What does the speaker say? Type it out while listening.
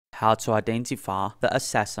how to identify the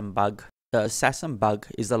assassin bug. The assassin bug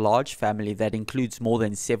is a large family that includes more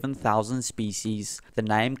than 7,000 species. The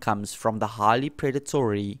name comes from the highly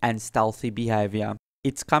predatory and stealthy behavior.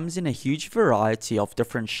 It comes in a huge variety of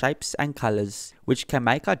different shapes and colors, which can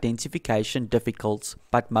make identification difficult,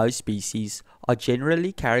 but most species are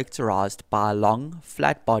generally characterized by a long,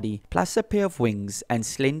 flat body, plus a pair of wings and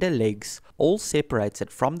slender legs, all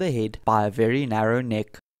separated from the head by a very narrow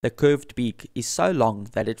neck. The curved beak is so long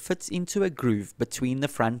that it fits into a groove between the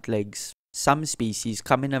front legs. Some species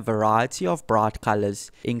come in a variety of bright colors,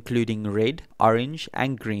 including red, orange,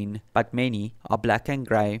 and green, but many are black and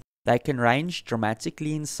gray. They can range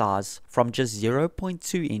dramatically in size from just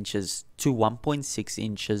 0.2 inches to 1.6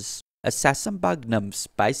 inches. Assassin bug nymphs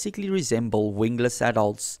basically resemble wingless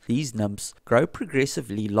adults. These nymphs grow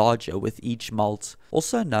progressively larger with each molt,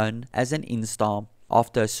 also known as an instar.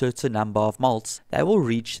 After a certain number of molts, they will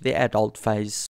reach their adult phase.